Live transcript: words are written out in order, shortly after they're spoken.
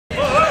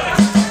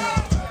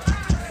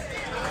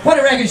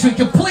reckon? Should we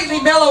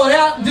completely mellow it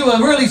out and do a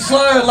really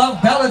slow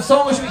love ballad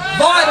song, or should we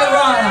vibe it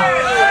right up?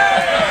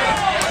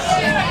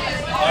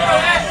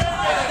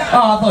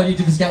 Oh, I thought you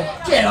just go,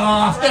 get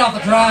off the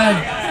train.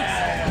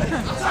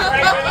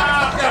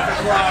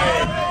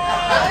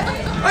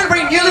 I'm going to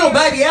bring a new little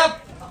baby out.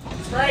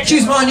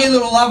 She's my new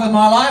little love of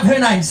my life. Her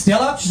name's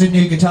Stella. She's a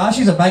new guitar.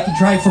 She's a baking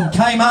tray from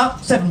Kmart,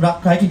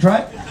 7-buck baking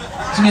tray.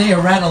 She's going to hear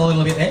a rattle a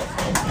little bit there.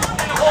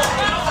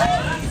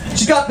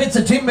 She's got bits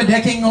of timber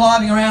decking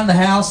lying around the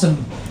house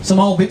and some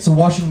old bits of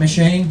washing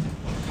machine.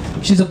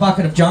 She's a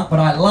bucket of junk, but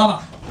I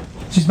love her.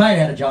 She's made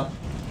out of junk.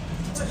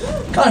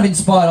 Kind of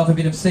inspired off a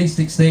bit of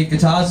C-Stick Steve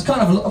guitars. It's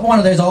kind of one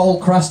of those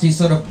old crusty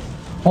sort of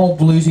old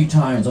bluesy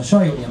tones. I'll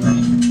show you what you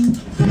mean.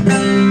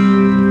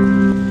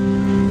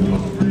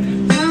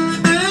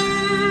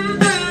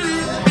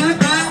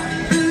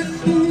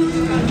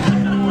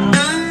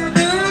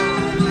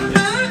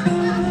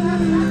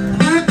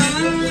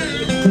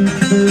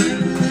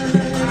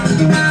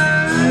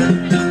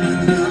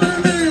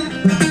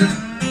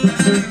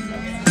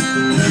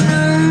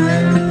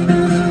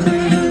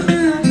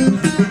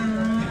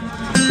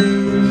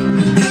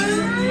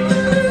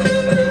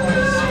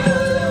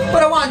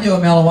 Do a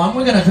mellow one.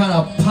 We're going to kind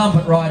of pump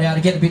it right out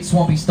to get a bit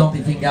swampy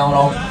stompy thing going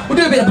on. We'll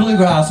do a bit of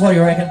bluegrass. What do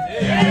you reckon?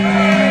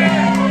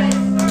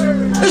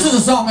 This is a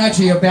song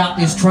actually about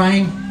this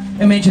train.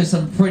 It mentions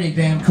some pretty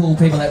damn cool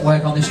people that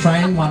work on this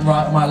train. One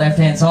right on my left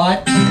hand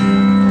side.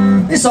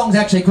 This song's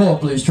actually called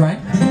Blues Train.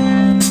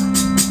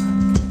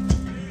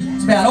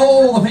 It's about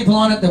all the people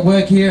on it that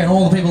work here and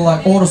all the people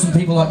like awesome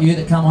people like you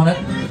that come on it.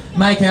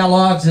 Make our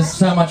lives just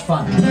so much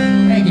fun.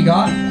 Thank you,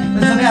 guys.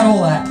 It's about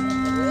all that.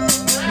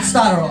 Let's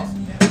start her off.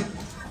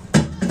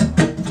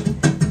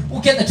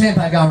 Get the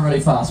tempo going really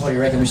fast. What do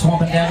you reckon? We're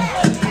swamping down?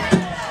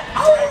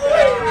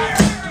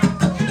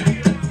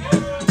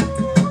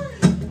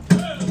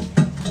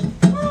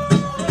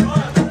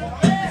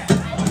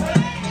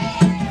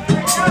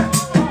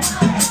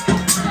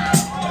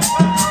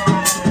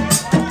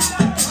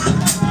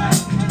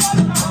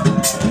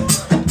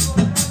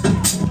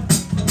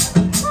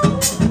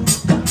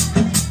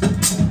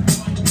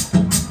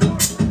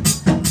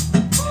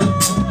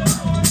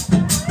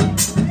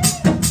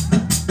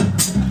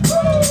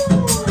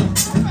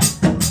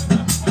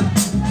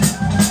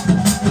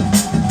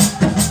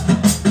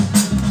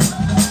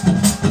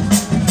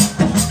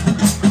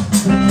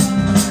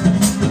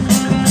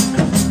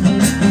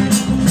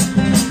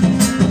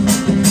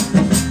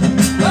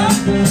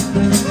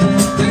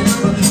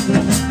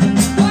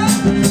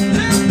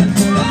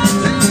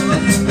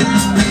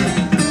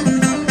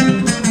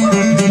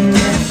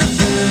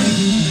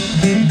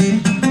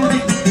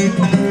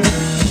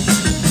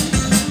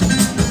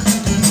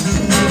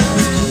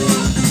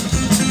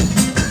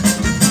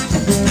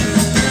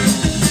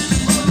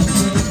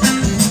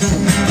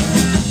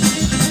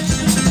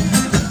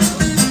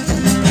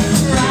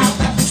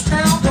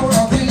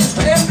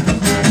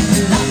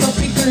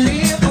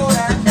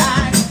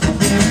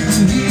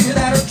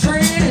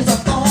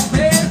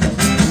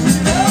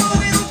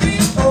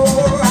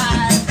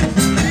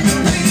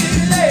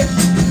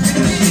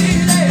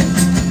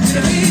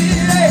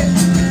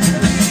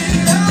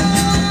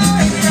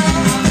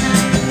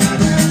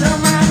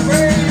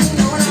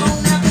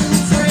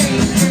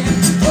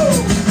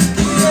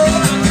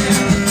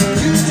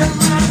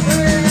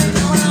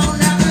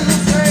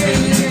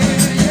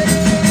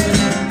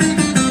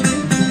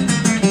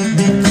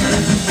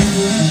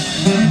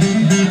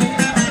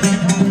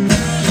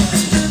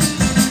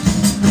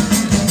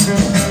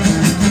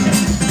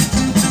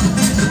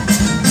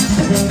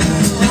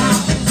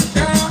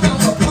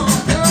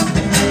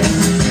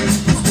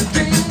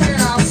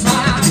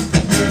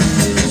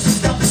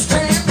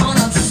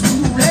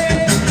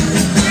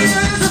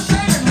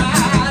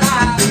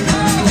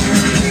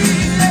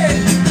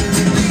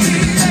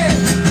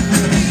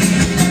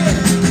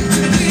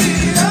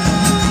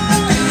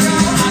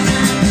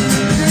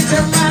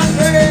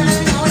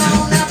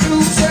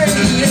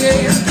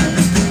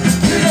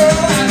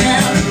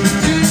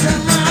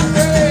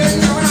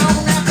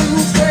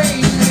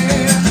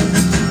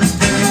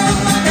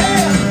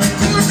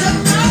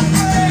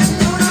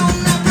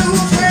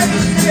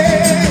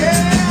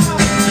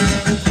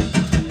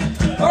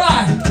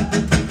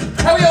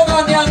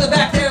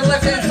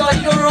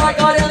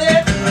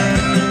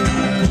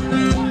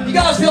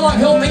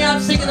 Help me out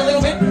singing a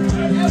little bit?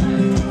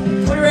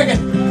 What do you reckon?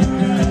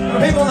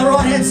 People on the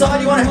right hand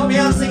side, you want to help me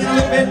out singing a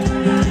little bit?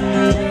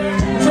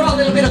 Try a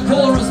little bit of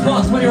call and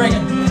response. What do you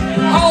reckon?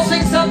 I'll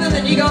sing something,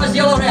 then you guys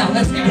yell it out.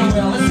 Let's give it a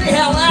whirl. Let's see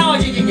how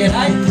loud you can get,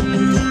 eh?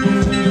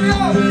 Here we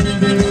go.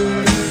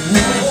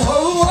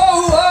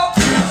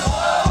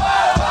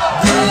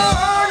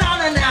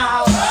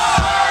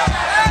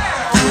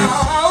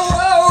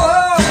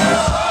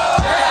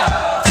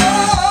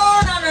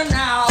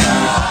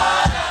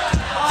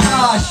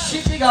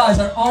 Guys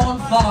are on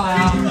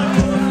fire.